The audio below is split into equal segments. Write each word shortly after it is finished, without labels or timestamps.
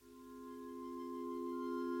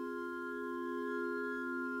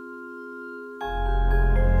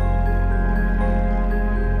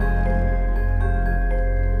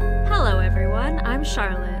I'm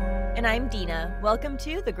Charlotte. And I'm Dina. Welcome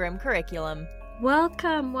to the Grim Curriculum.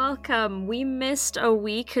 Welcome. We missed a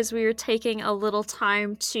week because we were taking a little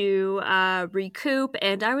time to recoup,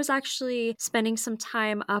 and I was actually spending some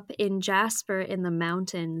time up in Jasper in the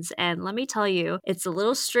mountains. And let me tell you, it's a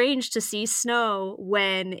little strange to see snow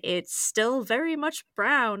when it's still very much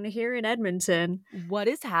brown here in Edmonton. What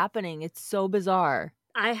is happening? It's so bizarre.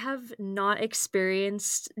 I have not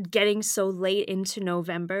experienced getting so late into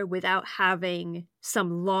November without having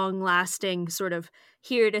some long-lasting sort of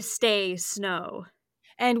here-to-stay snow.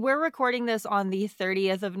 And we're recording this on the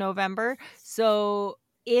 30th of November, so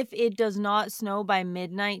if it does not snow by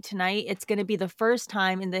midnight tonight, it's going to be the first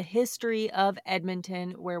time in the history of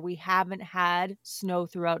Edmonton where we haven't had snow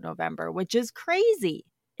throughout November, which is crazy.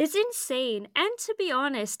 It's insane. And to be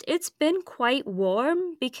honest, it's been quite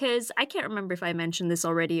warm because I can't remember if I mentioned this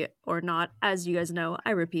already or not. As you guys know,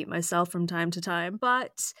 I repeat myself from time to time.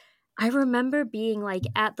 But I remember being like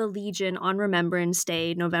at the Legion on Remembrance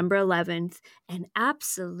Day, November 11th, and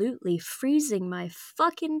absolutely freezing my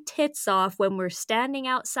fucking tits off when we're standing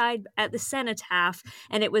outside at the cenotaph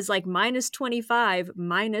and it was like minus 25,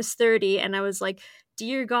 minus 30. And I was like,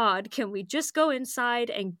 dear God, can we just go inside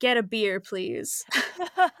and get a beer, please?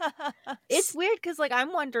 It's weird because, like,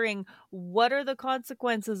 I'm wondering, what are the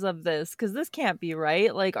consequences of this? Because this can't be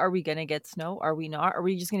right. Like, are we going to get snow? Are we not? Are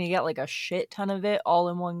we just going to get, like, a shit ton of it all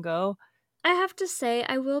in one go? I have to say,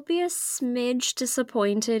 I will be a smidge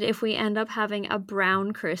disappointed if we end up having a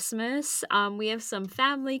brown Christmas. We have some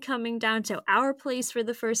family coming down to our place for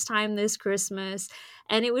the first time this Christmas,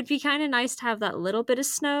 and it would be kind of nice to have that little bit of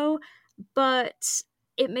snow, but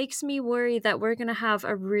it makes me worry that we're going to have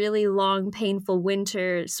a really long, painful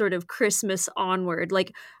winter sort of Christmas onward.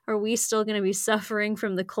 Like, are we still going to be suffering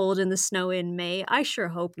from the cold and the snow in May? I sure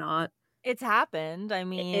hope not. It's happened. I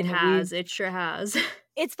mean, It has. It sure has.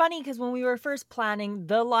 It's funny because when we were first planning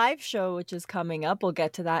the live show, which is coming up, we'll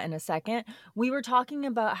get to that in a second, we were talking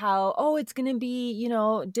about how, it's going to be,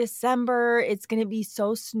 December. It's going to be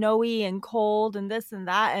so snowy and cold and this and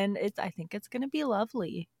that. And I think it's going to be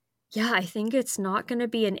lovely. Yeah, I think it's not going to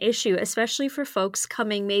be an issue, especially for folks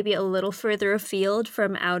coming maybe a little further afield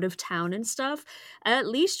from out of town and stuff. At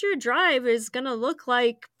least your drive is going to look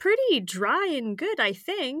like pretty dry and good, I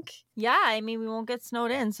think. Yeah, I mean, we won't get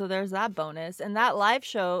snowed in, so there's that bonus. And that live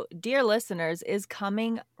show, dear listeners, is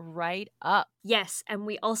coming right up. Yes, and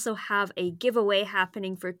we also have a giveaway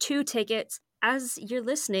happening for 2 tickets. As you're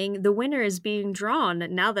listening, the winner is being drawn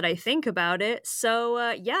now that I think about it.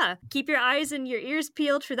 So, yeah, keep your eyes and your ears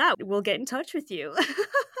peeled for that. We'll get in touch with you.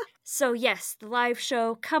 So, yes, the live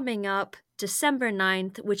show coming up December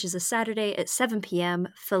 9th, which is a Saturday at 7 p.m.,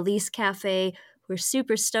 Felice Cafe. We're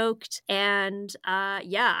super stoked. And,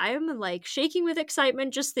 yeah, I'm like shaking with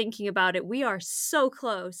excitement just thinking about it. We are so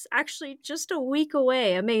close. Actually, just a week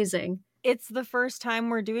away. Amazing. It's the first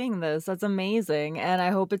time we're doing this. That's amazing. And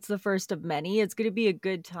I hope it's the first of many. It's going to be a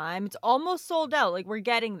good time. It's almost sold out. Like, we're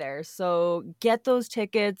getting there. So get those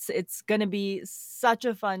tickets. It's going to be such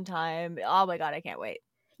a fun time. Oh my God, I can't wait.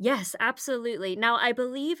 Yes, absolutely. Now, I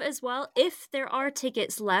believe as well, if there are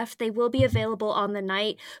tickets left, they will be available on the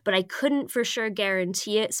night, but I couldn't for sure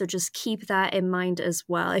guarantee it. So just keep that in mind as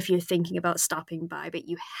well if you're thinking about stopping by, but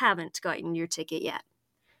you haven't gotten your ticket yet.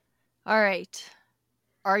 All right.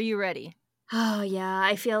 Are you ready? Oh, yeah.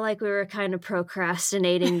 I feel like we were kind of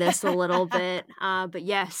procrastinating this a little bit. But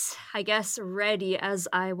yes, I guess ready as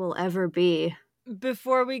I will ever be.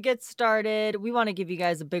 Before we get started, we want to give you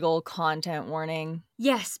guys a big old content warning.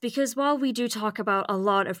 Yes, because while we do talk about a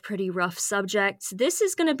lot of pretty rough subjects, this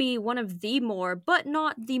is going to be one of the more, but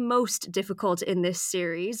not the most difficult in this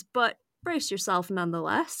series. But brace yourself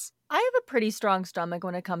nonetheless. I have a pretty strong stomach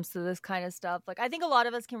when it comes to this kind of stuff. Like, I think a lot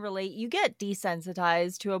of us can relate. You get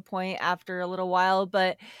desensitized to a point after a little while,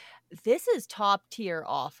 but this is top tier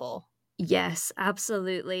awful. Yes,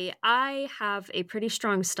 absolutely. I have a pretty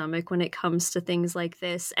strong stomach when it comes to things like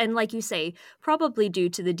this. And like you say, probably due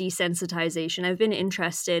to the desensitization, I've been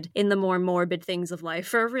interested in the more morbid things of life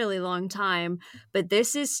for a really long time. But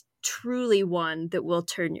this is truly one that will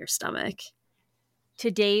turn your stomach.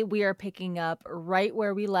 Today, we are picking up right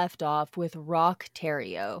where we left off with Roch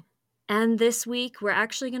Thériault. And this week, we're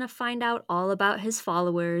actually going to find out all about his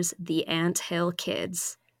followers, the Ant Hill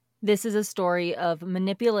Kids. This is a story of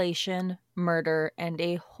manipulation, murder, and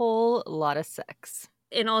a whole lot of sex.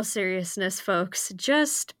 In all seriousness, folks,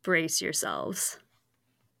 just brace yourselves.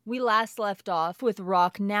 We last left off with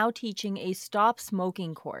Roch now teaching a stop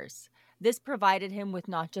smoking course. This provided him with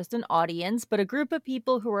not just an audience, but a group of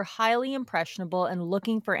people who were highly impressionable and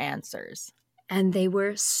looking for answers. And they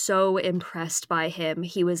were so impressed by him.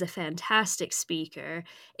 He was a fantastic speaker.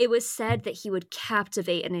 It was said that he would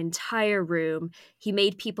captivate an entire room. He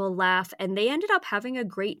made people laugh, and they ended up having a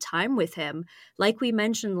great time with him. Like we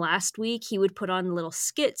mentioned last week, he would put on little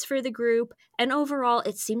skits for the group, and overall,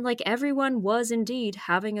 it seemed like everyone was indeed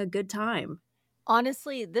having a good time.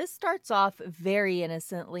 Honestly, this starts off very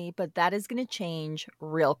innocently, but that is going to change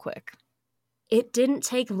real quick. It didn't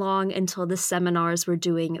take long until the seminars were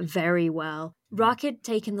doing very well. Roch had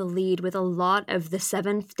taken the lead with a lot of the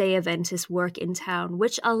Seventh day Adventist work in town,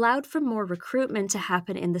 which allowed for more recruitment to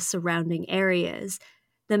happen in the surrounding areas.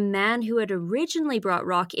 The man who had originally brought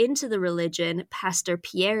Roch into the religion, Pastor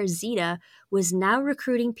Pierre Zita, was now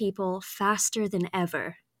recruiting people faster than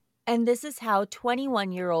ever. And this is how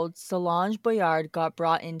 21-year-old Solange Boyard got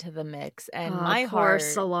brought into the mix. And Ah, my poor heart, oh,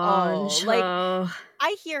 Solange. like, Oh.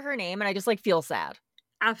 I hear her name and I just like feel sad.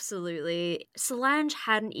 Absolutely. Solange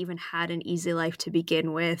hadn't even had an easy life to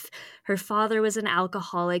begin with. Her father was an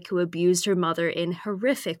alcoholic who abused her mother in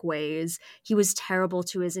horrific ways. He was terrible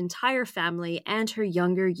to his entire family, and her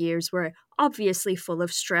younger years were obviously full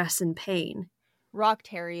of stress and pain. Roch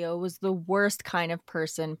Thériault was the worst kind of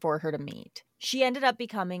person for her to meet. She ended up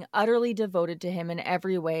becoming utterly devoted to him in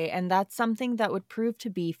every way, and that's something that would prove to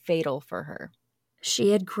be fatal for her.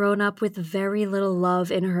 She had grown up with very little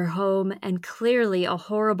love in her home and clearly a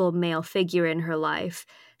horrible male figure in her life.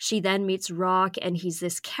 She then meets Roch, and he's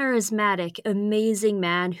this charismatic, amazing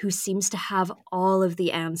man who seems to have all of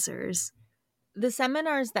the answers. The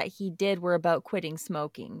seminars that he did were about quitting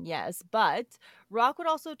smoking, yes, but Roch would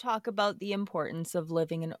also talk about the importance of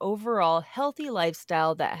living an overall healthy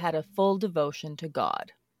lifestyle that had a full devotion to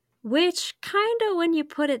God. Which, kinda, when you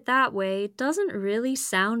put it that way, doesn't really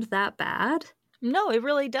sound that bad. No, it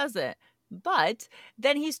really doesn't. But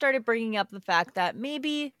then he started bringing up the fact that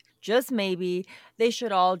maybe, just maybe, they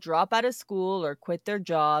should all drop out of school or quit their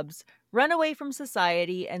jobs, run away from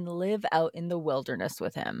society, and live out in the wilderness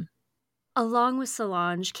with him. Along with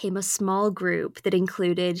Solange came a small group that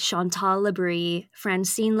included Chantal Labrie,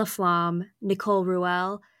 Francine Laflamme, Nicole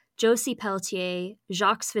Ruel, Josie Pelletier,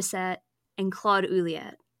 Jacques Fissette, and Claude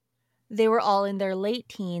Ouliette. They were all in their late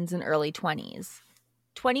teens and early 20s.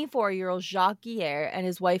 24-year-old Jacques Guillet and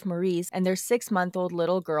his wife Maurice and their 6-month-old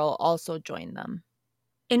little girl also joined them.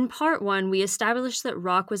 In part one, we established that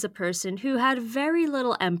Roch was a person who had very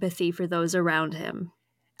little empathy for those around him.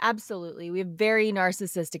 Absolutely. We have very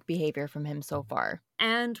narcissistic behavior from him so far.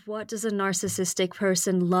 And what does a narcissistic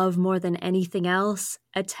person love more than anything else?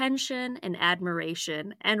 Attention and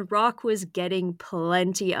admiration, and Roch was getting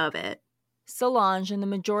plenty of it. Solange and the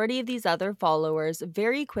majority of these other followers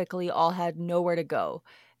very quickly all had nowhere to go.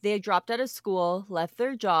 They had dropped out of school, left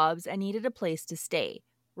their jobs, and needed a place to stay.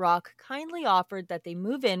 Roch kindly offered that they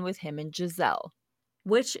move in with him and Giselle.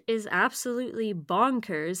 Which is absolutely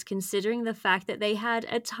bonkers considering the fact that they had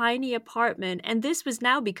a tiny apartment and this was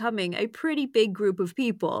now becoming a pretty big group of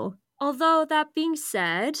people. Although, that being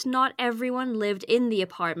said, not everyone lived in the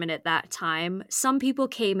apartment at that time. Some people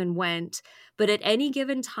came and went, but at any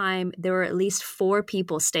given time, there were at least 4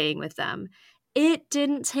 people staying with them. It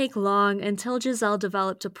didn't take long until Giselle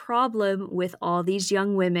developed a problem with all these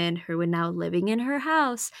young women who were now living in her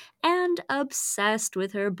house and obsessed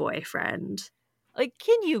with her boyfriend. Like,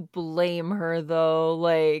 can you blame her though?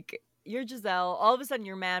 Like, you're Giselle. All of a sudden,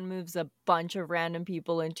 your man moves a bunch of random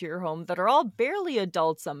people into your home that are all barely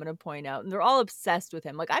adults, I'm going to point out, and they're all obsessed with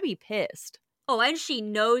him. Like, I'd be pissed. Oh, and she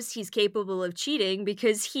knows he's capable of cheating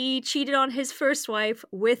because he cheated on his first wife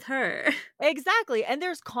with her. Exactly. And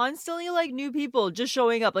there's constantly like new people just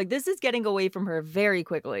showing up. Like, this is getting away from her very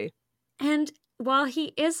quickly. And while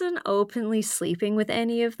he isn't openly sleeping with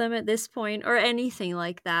any of them at this point or anything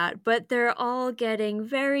like that, but they're all getting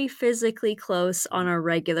very physically close on a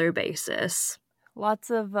regular basis. Lots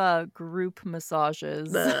of group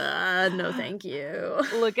massages. No, thank you.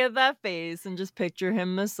 Look at that face and just picture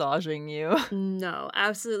him massaging you. No,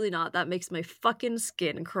 absolutely not. That makes my fucking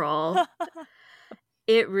skin crawl.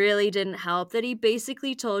 It really didn't help that he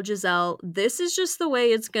basically told Giselle, this is just the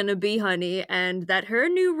way it's gonna be, honey, and that her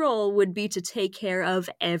new role would be to take care of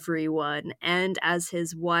everyone. And as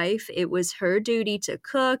his wife, it was her duty to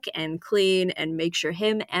cook and clean and make sure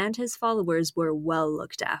him and his followers were well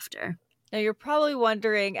looked after. Now, you're probably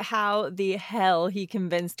wondering how the hell he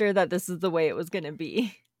convinced her that this is the way it was going to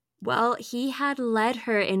be. Well, he had led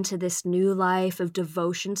her into this new life of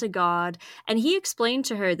devotion to God, and he explained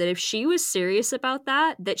to her that if she was serious about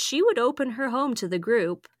that she would open her home to the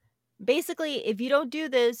group. Basically, if you don't do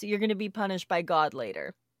this, you're going to be punished by God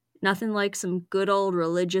later. Nothing like some good old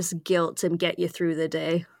religious guilt to get you through the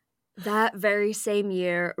day. That very same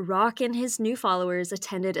year, Roch and his new followers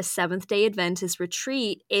attended a Seventh-day Adventist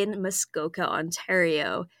retreat in Muskoka,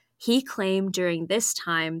 Ontario. He claimed during this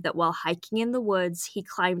time that while hiking in the woods, he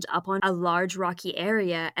climbed up on a large rocky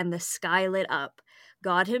area and the sky lit up.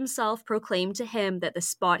 God himself proclaimed to him that the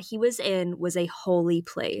spot he was in was a holy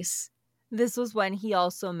place. This was when he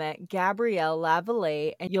also met Gabrielle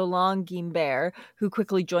Lavallee and Yolande Guimbert, who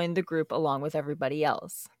quickly joined the group along with everybody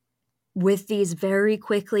else. With these very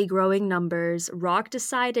quickly growing numbers, Roch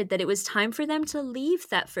decided that it was time for them to leave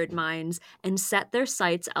Thetford Mines and set their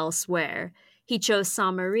sights elsewhere. He chose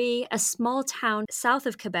Saint-Marie, a small town south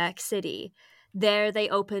of Quebec City. There, they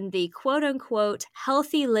opened the quote-unquote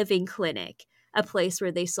healthy living clinic, a place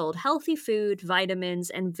where they sold healthy food, vitamins,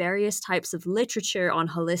 and various types of literature on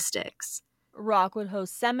holistics. Roch would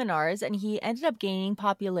host seminars, and he ended up gaining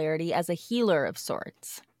popularity as a healer of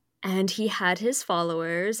sorts. And he had his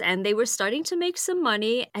followers, and they were starting to make some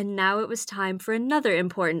money, and now it was time for another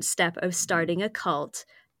important step of starting a cult: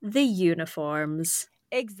 the uniforms.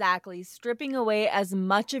 Exactly. Stripping away as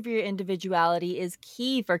much of your individuality is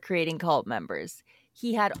key for creating cult members.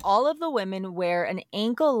 He had all of the women wear an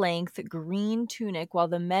ankle-length green tunic while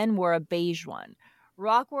the men wore a beige one.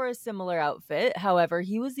 Roch wore a similar outfit, however,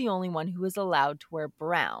 he was the only one who was allowed to wear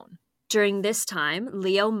brown. During this time,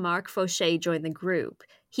 Leo Marc Fauché joined the group.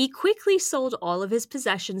 He quickly sold all of his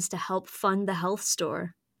possessions to help fund the health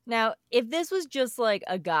store. Now, if this was just like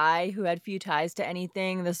a guy who had few ties to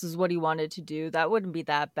anything, this is what he wanted to do, that wouldn't be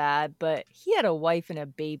that bad. But he had a wife and a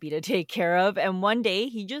baby to take care of, and one day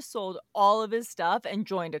he just sold all of his stuff and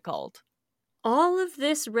joined a cult. All of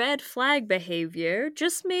this red flag behavior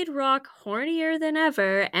just made Roch hornier than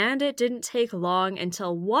ever, and it didn't take long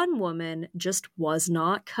until one woman just was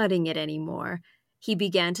not cutting it anymore. He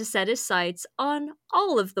began to set his sights on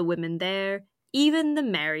all of the women there, even the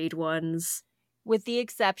married ones. With the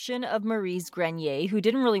exception of Maurice Grenier, who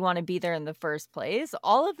didn't really want to be there in the first place,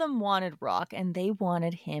 all of them wanted Roch, and they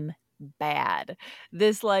wanted him bad.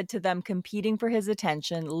 This led to them competing for his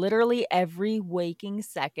attention literally every waking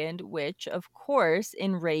second, which, of course,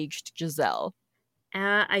 enraged Giselle.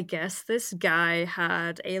 I guess this guy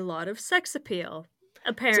had a lot of sex appeal, So,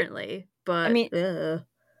 apparently, I but mean, ugh.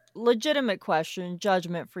 legitimate question,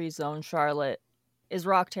 judgment-free zone, Charlotte. Is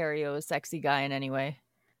Roch Thériault a sexy guy in any way?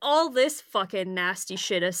 All this fucking nasty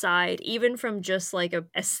shit aside, even from just like a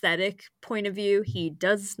aesthetic point of view, he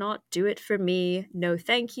does not do it for me. No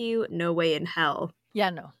thank you, no way in hell. Yeah,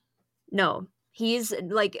 no. No. He's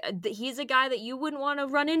like he's a guy that you wouldn't want to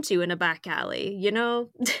run into in a back alley, you know?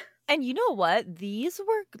 And you know what? These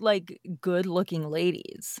were like good-looking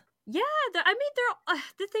ladies. Yeah, I mean,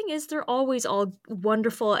 the thing is, they're always all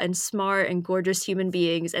wonderful and smart and gorgeous human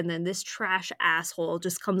beings, and then this trash asshole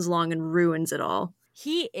just comes along and ruins it all.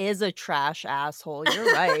 He is a trash asshole.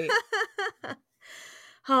 You're right.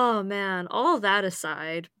 Oh man, all that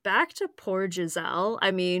aside, back to poor Giselle.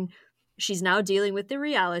 I mean, she's now dealing with the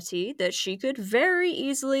reality that she could very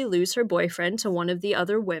easily lose her boyfriend to one of the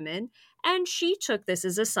other women, and she took this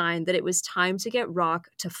as a sign that it was time to get Roch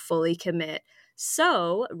to fully commit.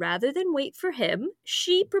 So, rather than wait for him,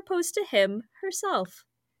 she proposed to him herself.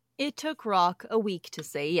 It took Roch a week to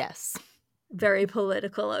say yes. Very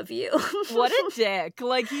political of you. What a dick.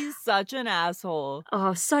 Like, he's such an asshole.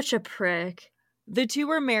 Oh, such a prick. The two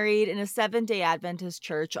were married in a Seventh-day Adventist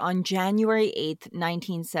church on January 8th,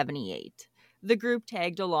 1978. The group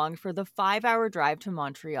tagged along for the 5-hour drive to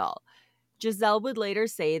Montreal. Giselle would later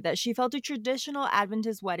say that she felt a traditional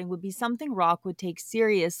Adventist wedding would be something Roch would take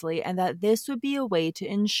seriously and that this would be a way to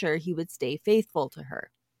ensure he would stay faithful to her.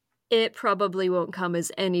 It probably won't come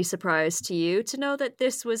as any surprise to you to know that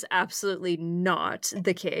this was absolutely not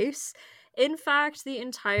the case. In fact, the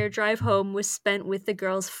entire drive home was spent with the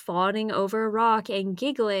girls fawning over Roch and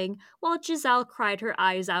giggling, while Giselle cried her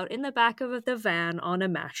eyes out in the back of the van on a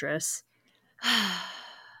mattress.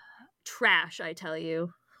 Trash, I tell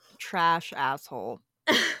you. Trash asshole.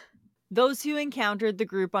 Those who encountered the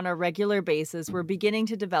group on a regular basis were beginning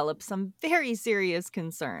to develop some very serious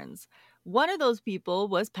concerns. One of those people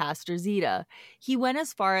was Pastor Zita. He went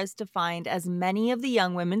as far as to find as many of the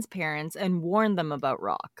young women's parents and warn them about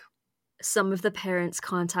Roch. Some of the parents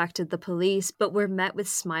contacted the police, but were met with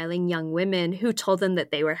smiling young women who told them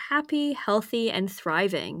that they were happy, healthy, and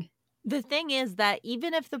thriving. The thing is that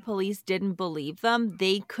even if the police didn't believe them,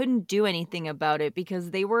 they couldn't do anything about it because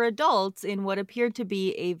they were adults in what appeared to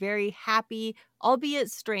be a very happy, albeit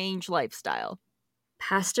strange lifestyle.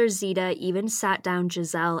 Pastor Zita even sat down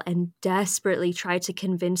Giselle and desperately tried to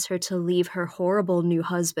convince her to leave her horrible new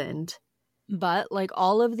husband. But, like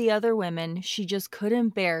all of the other women, she just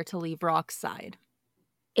couldn't bear to leave Roch's side.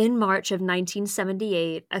 In March of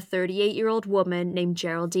 1978, a 38-year-old woman named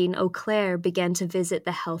Geraldine Auclair began to visit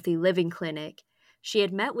the Healthy Living Clinic. She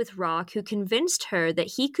had met with Roch, who convinced her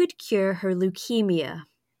that he could cure her leukemia.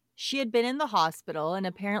 She had been in the hospital, and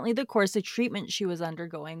apparently the course of treatment she was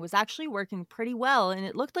undergoing was actually working pretty well, and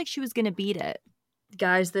it looked like she was going to beat it.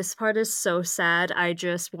 Guys, this part is so sad. I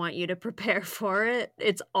just want you to prepare for it.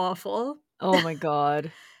 It's awful. Oh my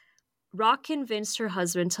God. Roch convinced her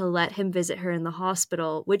husband to let him visit her in the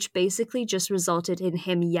hospital, which basically just resulted in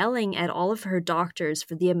him yelling at all of her doctors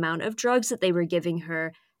for the amount of drugs that they were giving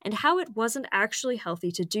her and how it wasn't actually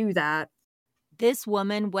healthy to do that. This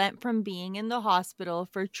woman went from being in the hospital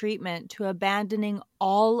for treatment to abandoning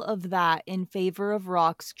all of that in favor of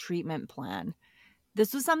Roch's treatment plan.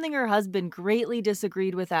 This was something her husband greatly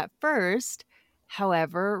disagreed with at first.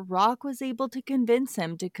 However, Roch was able to convince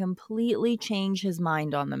him to completely change his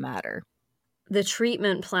mind on the matter. The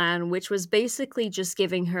treatment plan, which was basically just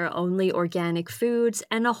giving her only organic foods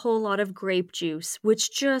and a whole lot of grape juice,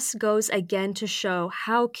 which just goes again to show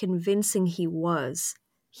how convincing he was.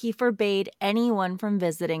 He forbade anyone from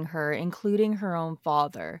visiting her, including her own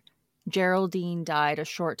father. Geraldine died a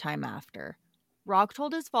short time after. Roch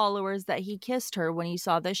told his followers that he kissed her when he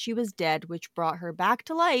saw that she was dead, which brought her back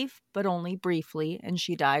to life, but only briefly, and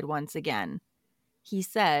she died once again. He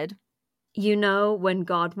said, "You know, when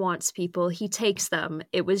God wants people, he takes them.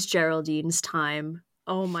 It was Geraldine's time."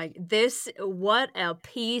 Oh my, what a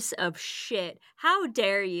piece of shit. How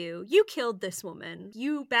dare you? You killed this woman,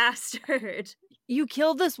 you bastard. "You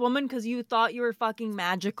killed this woman because you thought you were fucking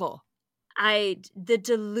magical."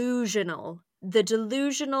 The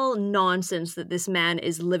delusional nonsense that this man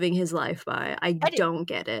is living his life by. I don't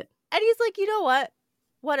get it. And he's like, you know what?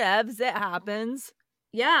 Whatevs, it happens.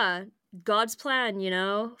 Yeah, God's plan, you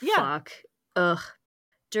know? Yeah. Fuck. Ugh.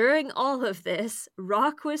 During all of this,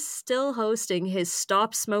 Roch was still hosting his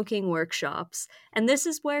stop smoking workshops, and this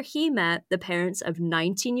is where he met the parents of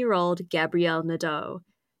 19-year-old Gabrielle Nadeau.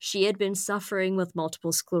 She had been suffering with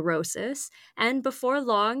multiple sclerosis, and before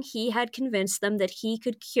long, he had convinced them that he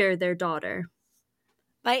could cure their daughter.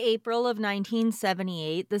 By April of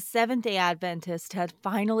 1978, the Seventh-day Adventists had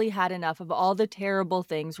finally had enough of all the terrible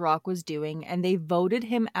things Roch was doing, and they voted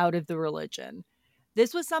him out of the religion.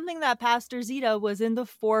 This was something that Pastor Zita was in the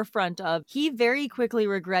forefront of. He very quickly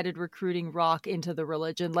regretted recruiting Roch into the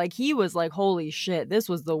religion. Like, he was like, holy shit, this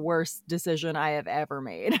was the worst decision I have ever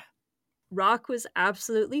made. Roch was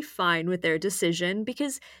absolutely fine with their decision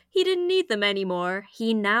because he didn't need them anymore.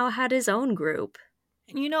 He now had his own group.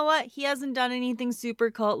 And you know what? He hasn't done anything super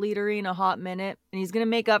cult leadery in a hot minute, and he's going to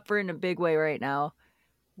make up for it in a big way right now.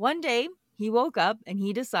 One day, he woke up and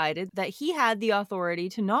he decided that he had the authority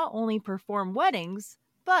to not only perform weddings,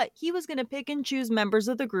 but he was going to pick and choose members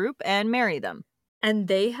of the group and marry them. And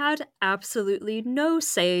they had absolutely no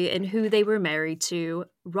say in who they were married to.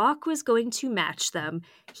 Roch was going to match them.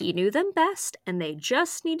 He knew them best, and they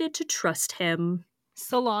just needed to trust him.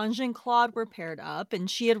 Solange and Claude were paired up,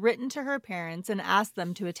 and she had written to her parents and asked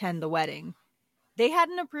them to attend the wedding. They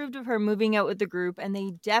hadn't approved of her moving out with the group, and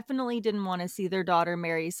they definitely didn't want to see their daughter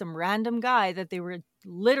marry some random guy that they were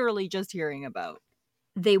literally just hearing about.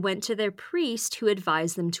 They went to their priest, who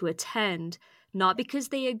advised them to attend, not because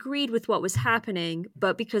they agreed with what was happening,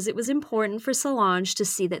 but because it was important for Solange to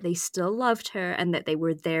see that they still loved her and that they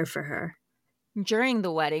were there for her. During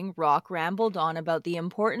the wedding, Roch rambled on about the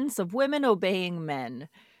importance of women obeying men.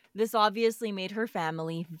 This obviously made her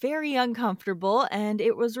family very uncomfortable, and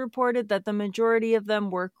it was reported that the majority of them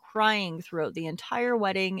were crying throughout the entire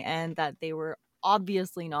wedding and that they were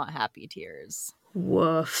obviously not happy tears.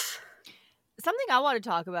 Woof. Something I want to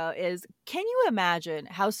talk about is, can you imagine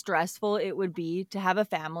how stressful it would be to have a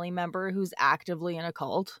family member who's actively in a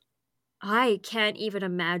cult? I can't even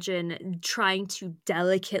imagine trying to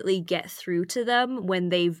delicately get through to them when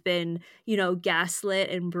they've been,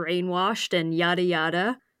 gaslit and brainwashed and yada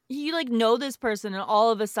yada. You know this person, and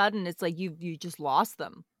all of a sudden it's like you just lost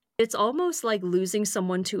them. It's almost like losing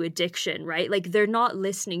someone to addiction, right? Like, they're not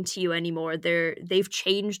listening to you anymore. They've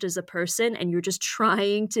changed as a person, and you're just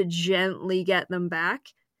trying to gently get them back.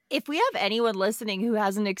 If we have anyone listening who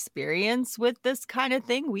has an experience with this kind of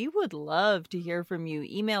thing, we would love to hear from you.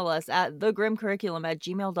 Email us at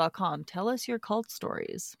thegrimcurriculum@gmail.com. Tell us your cult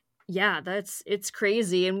stories. Yeah, it's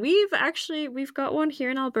crazy. And we've got one here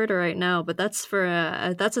in Alberta right now, but that's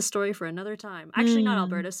a story for another time. Actually, not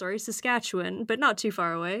Alberta, sorry, Saskatchewan, but not too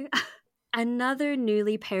far away. Another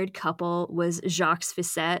newly paired couple was Jacques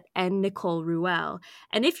Fissette and Nicole Ruel.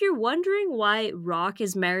 And if you're wondering why Roch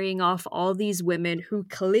is marrying off all these women who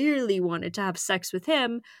clearly wanted to have sex with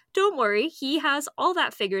him, don't worry, he has all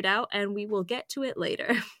that figured out, and we will get to it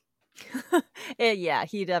later. Yeah,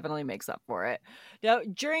 he definitely makes up for it. Now,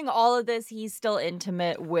 during all of this, he's still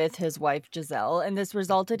intimate with his wife, Giselle, and this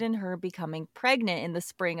resulted in her becoming pregnant in the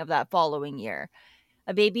spring of that following year.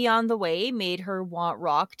 A baby on the way made her want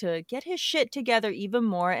Rock to get his shit together even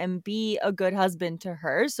more and be a good husband to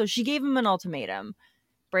her, so she gave him an ultimatum: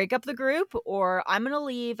 break up the group, or I'm gonna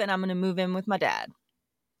leave and I'm gonna move in with my dad.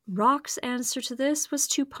 Rock's answer to this was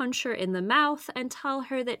to punch her in the mouth and tell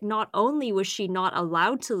her that not only was she not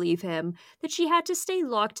allowed to leave him, that she had to stay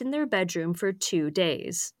locked in their bedroom for 2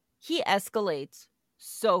 days. He escalates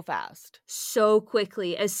so fast. So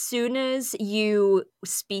quickly, as soon as you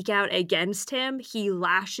speak out against him, he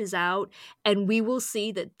lashes out, and we will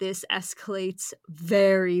see that this escalates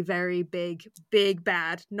very, very big, big,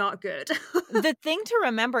 bad, not good. The thing to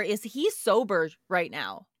remember is he's sober right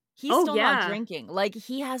now. He's Oh, still not yeah. drinking. Like,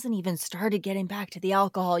 he hasn't even started getting back to the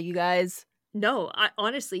alcohol, you guys. No,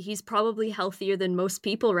 honestly, he's probably healthier than most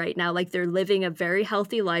people right now. Like, they're living a very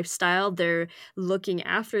healthy lifestyle. They're looking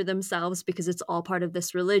after themselves because it's all part of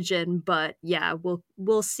this religion. But yeah,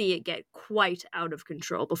 we'll see it get quite out of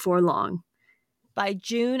control before long. By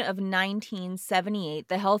June of 1978,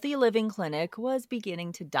 the Healthy Living Clinic was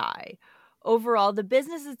beginning to die. Overall, the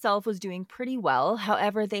business itself was doing pretty well.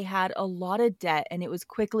 However, they had a lot of debt and it was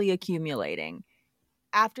quickly accumulating.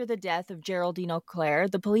 After the death of Geraldine Auclair,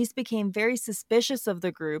 the police became very suspicious of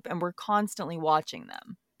the group and were constantly watching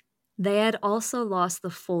them. They had also lost the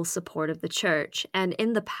full support of the church, and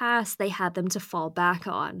in the past, they had them to fall back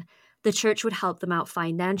on. The church would help them out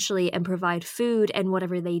financially and provide food and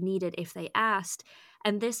whatever they needed if they asked,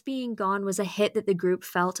 and this being gone was a hit that the group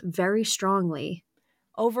felt very strongly.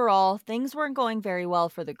 Overall, things weren't going very well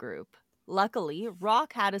for the group. Luckily,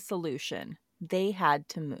 Rock had a solution. They had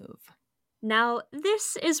to move. Now,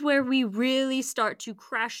 this is where we really start to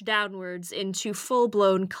crash downwards into full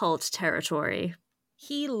blown cult territory.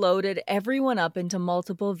 He loaded everyone up into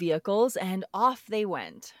multiple vehicles and off they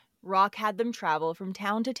went. Rock had them travel from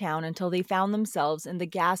town to town until they found themselves in the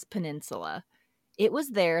Gas Peninsula. It was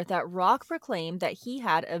there that Rock proclaimed that he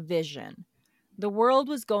had a vision. The world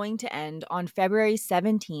was going to end on February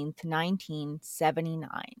 17th, 1979.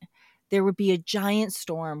 There would be a giant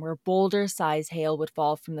storm where boulder-sized hail would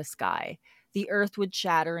fall from the sky. The earth would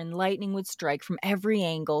shatter and lightning would strike from every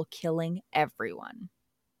angle, killing everyone.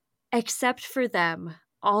 Except for them,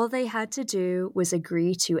 all they had to do was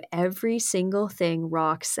agree to every single thing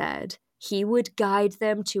Rock said. He would guide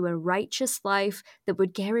them to a righteous life that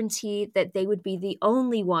would guarantee that they would be the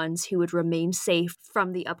only ones who would remain safe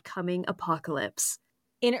from the upcoming apocalypse.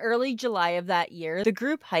 In early July of that year, the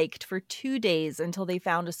group hiked for 2 days until they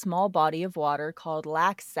found a small body of water called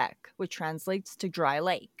Lac Sec, which translates to dry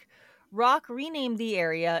lake. Rock renamed the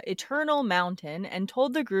area Eternal Mountain and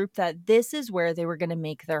told the group that this is where they were going to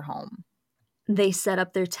make their home. They set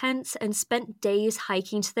up their tents and spent days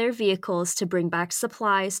hiking to their vehicles to bring back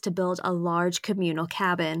supplies to build a large communal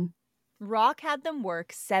cabin. Rock had them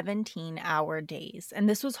work 17-hour days, and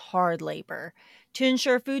this was hard labor. To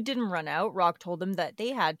ensure food didn't run out, Rock told them that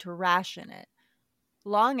they had to ration it.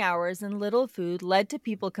 Long hours and little food led to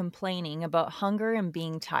people complaining about hunger and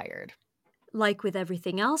being tired. Like with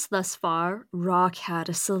everything else thus far, Rock had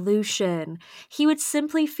a solution. He would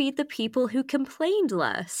simply feed the people who complained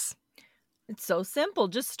less. It's so simple,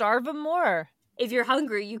 just starve them more. If you're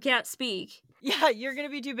hungry, you can't speak. Yeah, you're going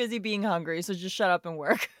to be too busy being hungry, so just shut up and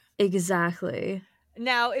work. Exactly.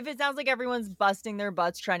 Now, if it sounds like everyone's busting their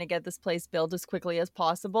butts trying to get this place built as quickly as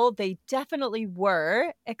possible, they definitely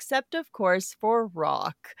were, except, of course, for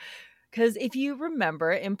Rock. Because if you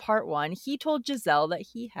remember, in part one, he told Giselle that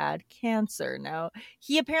he had cancer. Now,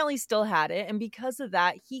 he apparently still had it, and because of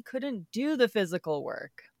that, he couldn't do the physical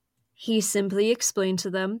work. He simply explained to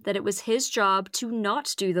them that it was his job to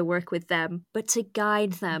not do the work with them, but to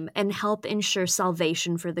guide them and help ensure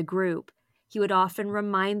salvation for the group. He would often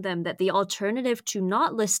remind them that the alternative to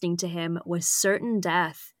not listening to him was certain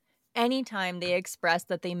death. Anytime they expressed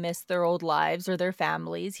that they missed their old lives or their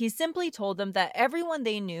families, he simply told them that everyone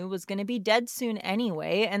they knew was going to be dead soon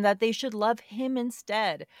anyway and that they should love him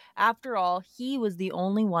instead. After all, he was the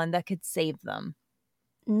only one that could save them.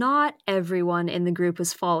 Not everyone in the group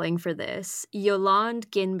was falling for this. Yolande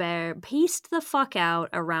Guinbert pieced the fuck out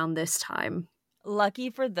around this time.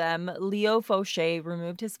 Lucky for them, Leo Fauché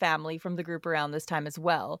removed his family from the group around this time as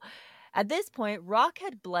well. At this point, Rock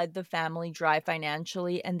had bled the family dry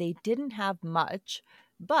financially and they didn't have much,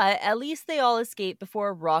 but at least they all escaped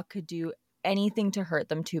before Rock could do anything to hurt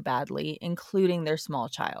them too badly, including their small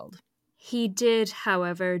child. He did,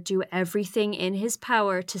 however, do everything in his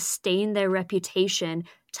power to stain their reputation,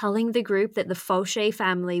 telling the group that the Fauché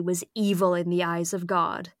family was evil in the eyes of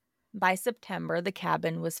God. By September, the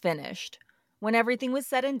cabin was finished. When everything was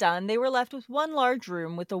said and done, they were left with one large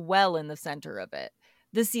room with a well in the center of it.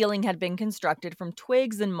 The ceiling had been constructed from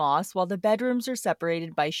twigs and moss, while the bedrooms are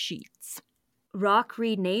separated by sheets. Roch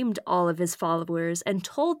renamed all of his followers and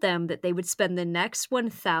told them that they would spend the next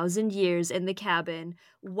 1,000 years in the cabin.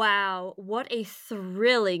 Wow, what a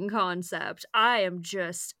thrilling concept. I am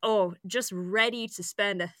just ready to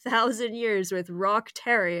spend 1,000 years with Roch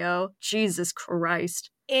Thériault. Jesus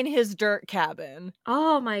Christ. In his dirt cabin.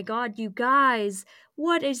 Oh my god, you guys,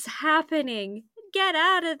 what is happening? Get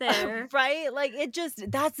out of there. Right? Like,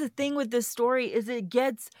 that's the thing with this story, is it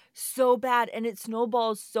gets so bad and it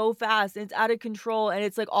snowballs so fast and it's out of control, and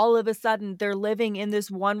it's like all of a sudden they're living in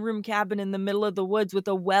this one room cabin in the middle of the woods with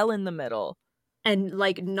a well in the middle. And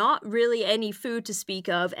like not really any food to speak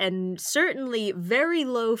of, and certainly very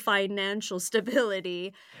low financial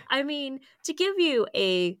stability. I mean, to give you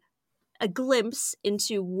a glimpse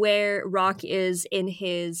into where Roch is in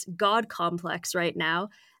his god complex right now,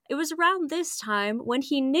 it was around this time when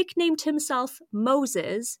he nicknamed himself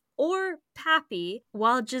Moses or Pappy,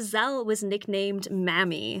 while Giselle was nicknamed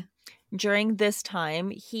Mammy. During this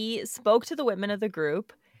time, he spoke to the women of the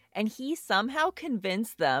group, and he somehow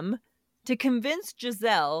convinced them to convince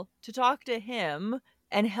Giselle to talk to him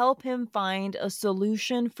and help him find a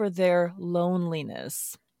solution for their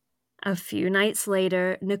loneliness. A few nights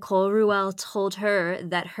later, Nicole Ruel told her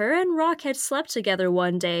that her and Roch had slept together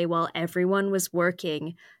one day while everyone was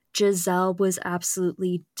working. Giselle was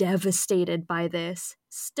absolutely devastated by this.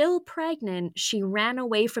 Still pregnant, she ran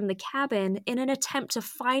away from the cabin in an attempt to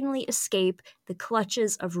finally escape the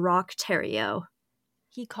clutches of Roch Thériault.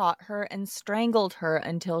 He caught her and strangled her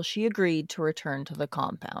until she agreed to return to the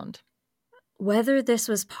compound. Whether this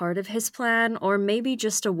was part of his plan or maybe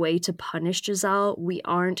just a way to punish Giselle, we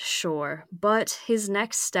aren't sure. But his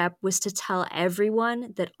next step was to tell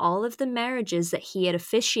everyone that all of the marriages that he had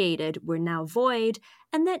officiated were now void,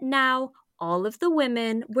 and that now all of the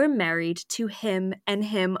women were married to him and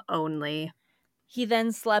him only. He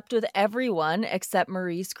then slept with everyone except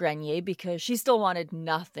Maurice Grenier because she still wanted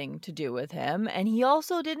nothing to do with him. And he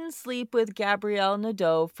also didn't sleep with Gabrielle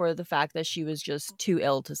Nadeau for the fact that she was just too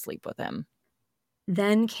ill to sleep with him.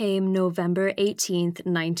 Then came November 18th,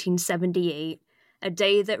 1978, a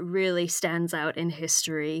day that really stands out in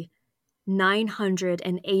history.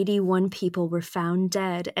 981 people were found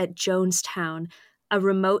dead at Jonestown, a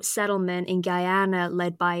remote settlement in Guyana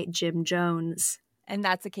led by Jim Jones. And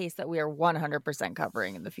that's a case that we are 100%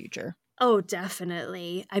 covering in the future. Oh,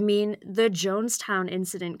 definitely. I mean, the Jonestown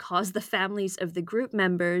incident caused the families of the group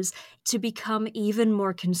members to become even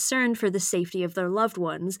more concerned for the safety of their loved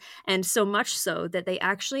ones, and so much so that they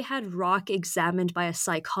actually had Roch examined by a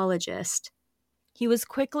psychologist. He was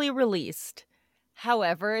quickly released.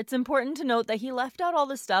 However, it's important to note that he left out all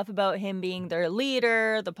the stuff about him being their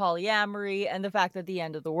leader, the polyamory, and the fact that the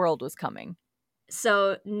end of the world was coming.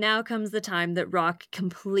 So now comes the time that Roch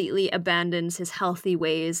completely abandons his healthy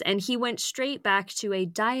ways, and he went straight back to a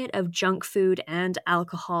diet of junk food and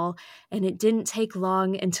alcohol, and it didn't take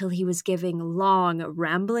long until he was giving long,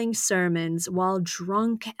 rambling sermons while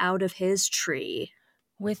drunk out of his tree.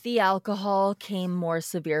 With the alcohol came more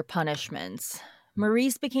severe punishments.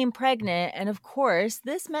 Maurice became pregnant, and of course,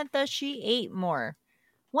 this meant that she ate more.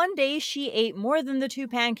 One day, she ate more than the 2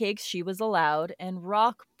 pancakes she was allowed, and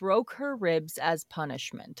Roch broke her ribs as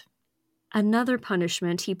punishment. Another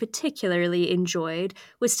punishment he particularly enjoyed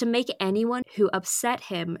was to make anyone who upset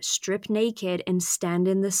him strip naked and stand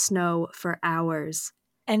in the snow for hours.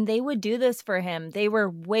 And they would do this for him. They were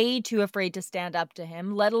way too afraid to stand up to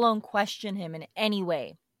him, let alone question him in any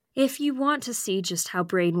way. If you want to see just how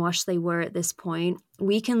brainwashed they were at this point,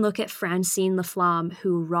 we can look at Francine Laflamme,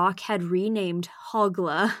 who Roch had renamed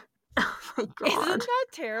Hogla. Oh my god. Isn't that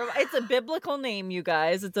terrible? It's a biblical name, you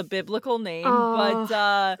guys. It's a biblical name.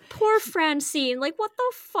 Poor Francine. Like, what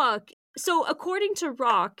the fuck? So, according to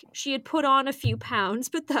Roch, she had put on a few pounds,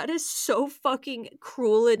 but that is so fucking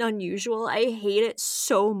cruel and unusual. I hate it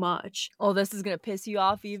so much. Oh, this is going to piss you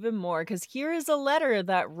off even more, because here is a letter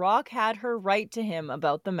that Roch had her write to him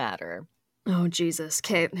about the matter. Oh, Jesus.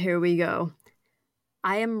 Okay, here we go.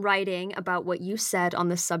 I am writing about what you said on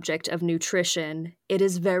the subject of nutrition. It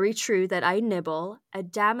is very true that I nibble, a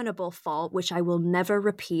damnable fault which I will never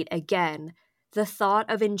repeat again. The thought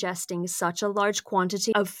of ingesting such a large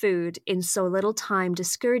quantity of food in so little time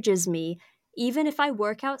discourages me, even if I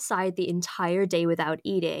work outside the entire day without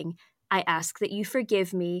eating. I ask that you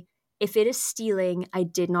forgive me. If it is stealing, I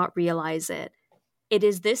did not realize it. It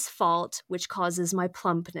is this fault which causes my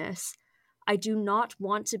plumpness. I do not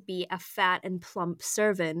want to be a fat and plump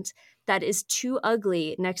servant that is too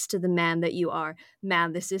ugly next to the man that you are.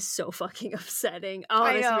 Man, this is so fucking upsetting.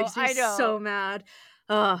 Oh, this makes me I know. so mad.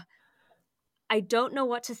 Ugh. I don't know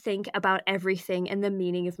what to think about everything and the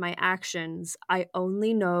meaning of my actions. I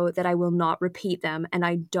only know that I will not repeat them, and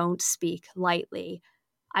I don't speak lightly.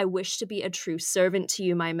 I wish to be a true servant to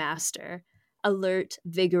you, my master. Alert,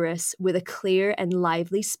 vigorous, with a clear and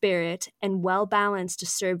lively spirit, and well balanced to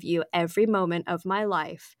serve you every moment of my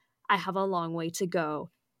life. I have a long way to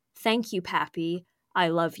go. Thank you, Pappy. I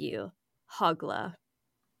love you. Hogla.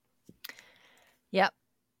 Yep.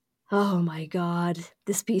 Oh my god.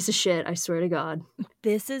 This piece of shit, I swear to God.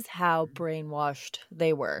 This is how brainwashed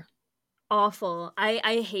they were. Awful.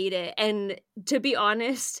 I hate it. And to be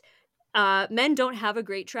honest, men don't have a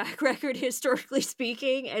great track record historically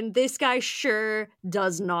speaking, and this guy sure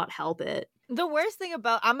does not help it. The worst thing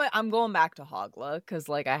about I'm going back to Hogla because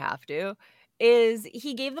like I have to, is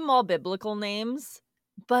he gave them all biblical names,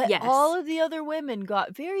 but all Yes. of the other women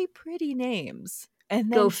got very pretty names. And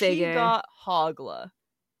Go then she figure. got Hogla.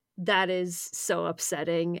 That is so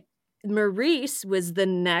upsetting. Maurice was the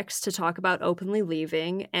next to talk about openly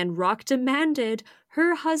leaving, and Roch demanded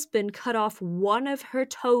her husband cut off one of her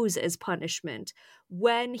toes as punishment.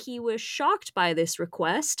 When he was shocked by this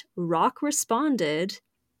request, Roch responded,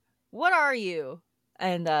 "What are you?"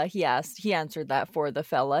 And he answered that for the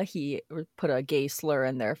fella. He put a gay slur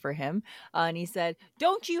in there for him. And he said,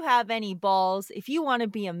 "Don't you have any balls? If you want to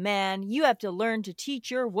be a man, you have to learn to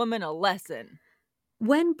teach your woman a lesson."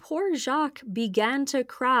 When poor Jacques began to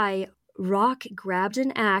cry, Roch grabbed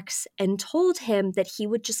an axe and told him that he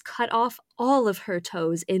would just cut off all of her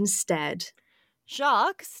toes instead.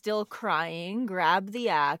 Jacques, still crying, grabbed the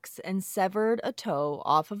axe and severed a toe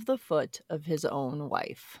off of the foot of his own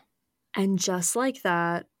wife. And just like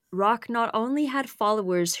that, Roch not only had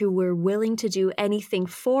followers who were willing to do anything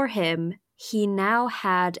for him, he now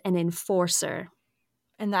had an enforcer.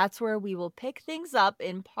 And that's where we will pick things up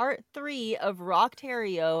in part 3 of Roch,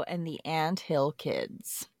 Thériault and the Ant Hill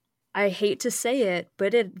Kids. I hate to say it,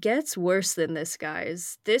 but it gets worse than this,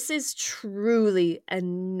 guys. This is truly a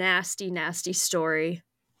nasty, nasty story.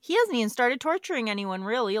 He hasn't even started torturing anyone,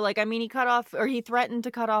 really. Like, I mean, he threatened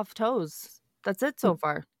to cut off toes. That's it so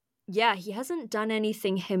far. Yeah, he hasn't done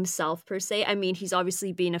anything himself per se. I mean, he's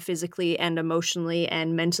obviously been a physically and emotionally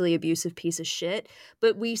and mentally abusive piece of shit,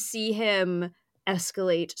 but we see him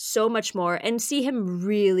escalate so much more and see him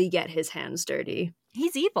really get his hands dirty.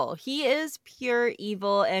 He's evil. He is pure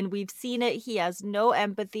evil, and we've seen it. He has no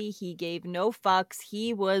empathy. He gave no fucks.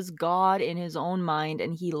 He was God in his own mind,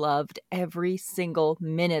 and he loved every single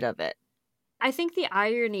minute of it. I think the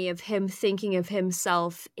irony of him thinking of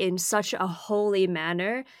himself in such a holy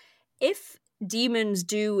manner, if demons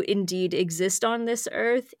do indeed exist on this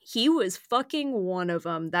earth, he was fucking one of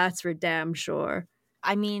them, that's for damn sure.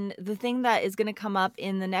 I mean, the thing that is going to come up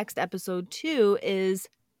in the next episode too is,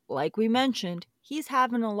 like we mentioned, he's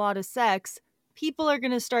having a lot of sex. People are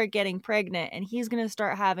going to start getting pregnant, and he's going to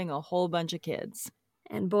start having a whole bunch of kids.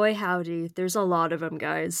 And boy howdy, there's a lot of them,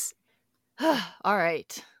 guys. All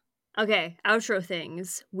right. Okay, outro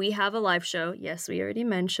things. We have a live show. Yes, we already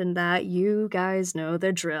mentioned that. You guys know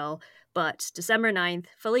the drill. But December 9th,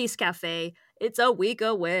 Felice Cafe. It's a week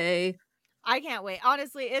away. I can't wait.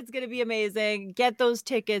 Honestly, it's going to be amazing. Get those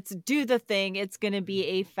tickets. Do the thing. It's going to be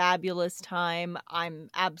a fabulous time. I'm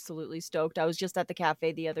absolutely stoked. I was just at the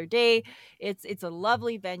cafe the other day. It's a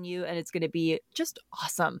lovely venue, and it's going to be just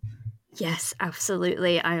awesome. Yes,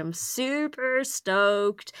 absolutely. I am super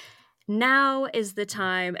stoked. Now is the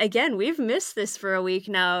time. Again, we've missed this for a week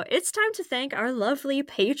now. It's time to thank our lovely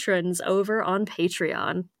patrons over on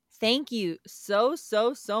Patreon. Thank you so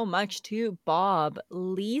much to Bob,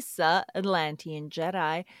 Lisa, Atlantean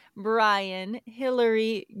Jedi, Brian,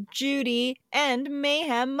 Hillary, Judy, and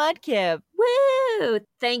Mayhem Mudkip. Woo!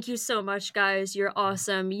 Thank you so much, guys. You're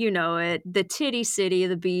awesome. You know it. The Titty City,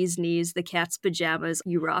 the bee's knees, the cat's pajamas.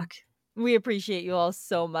 You rock. We appreciate you all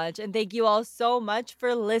so much, and thank you all so much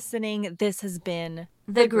for listening. This has been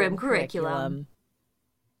The Grim Curriculum.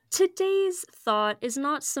 Today's thought is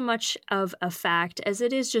not so much of a fact as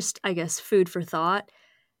it is just, I guess, food for thought.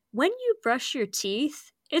 When you brush your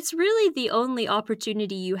teeth, it's really the only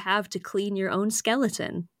opportunity you have to clean your own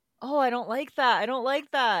skeleton. Oh, I don't like that. I don't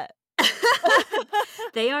like that.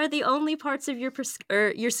 They are the only parts of your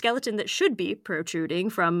skeleton that should be protruding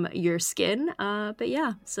from your skin. But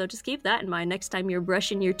yeah, so just keep that in mind next time you're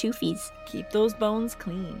brushing your toofies. Keep those bones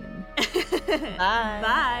clean. Bye.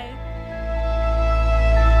 Bye.